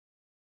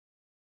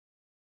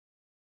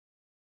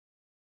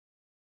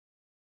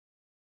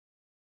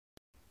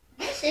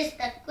This is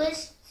the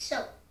quiz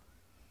show.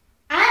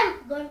 I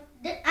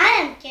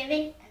am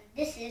Kevin and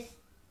this is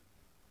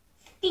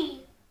Steve.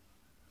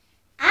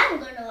 I'm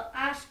going to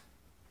ask.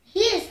 He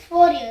is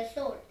 4 years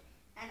old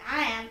and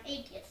I am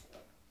 8 years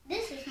old.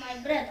 This is my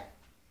brother.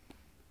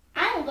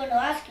 I'm going to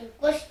ask him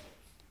questions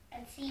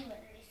and see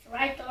whether it's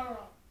right or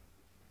wrong.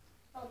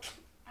 Okay,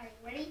 are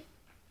you ready?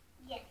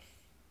 Yes.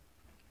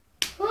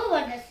 Who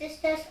were the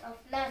sisters of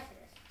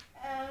Lazarus?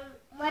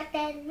 Martha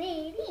and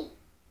Mary.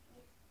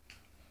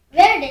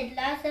 Where did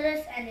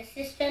Lazarus and his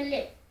sister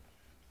live?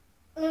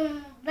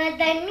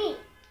 Bethany.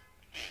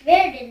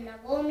 Where did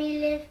Naomi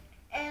live?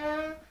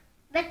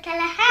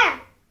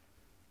 Bethlehem.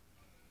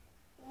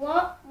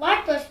 What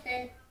was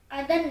the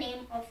other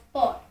name of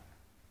Paul?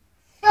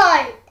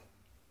 Salt.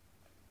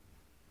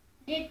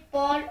 Did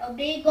Paul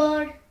obey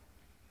God?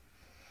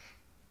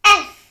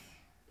 S.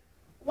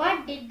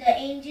 What did the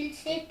angel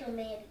say to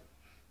Mary?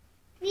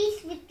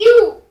 Peace with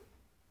you.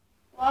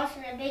 Was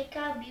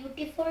Rebecca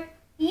beautiful?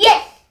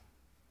 Yes.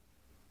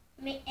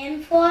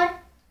 M for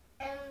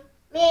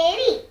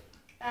Mary.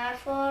 R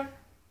for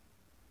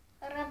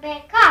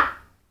Rebecca.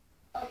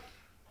 okay.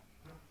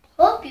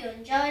 Hope you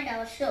enjoyed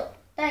our show.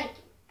 Thank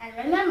you.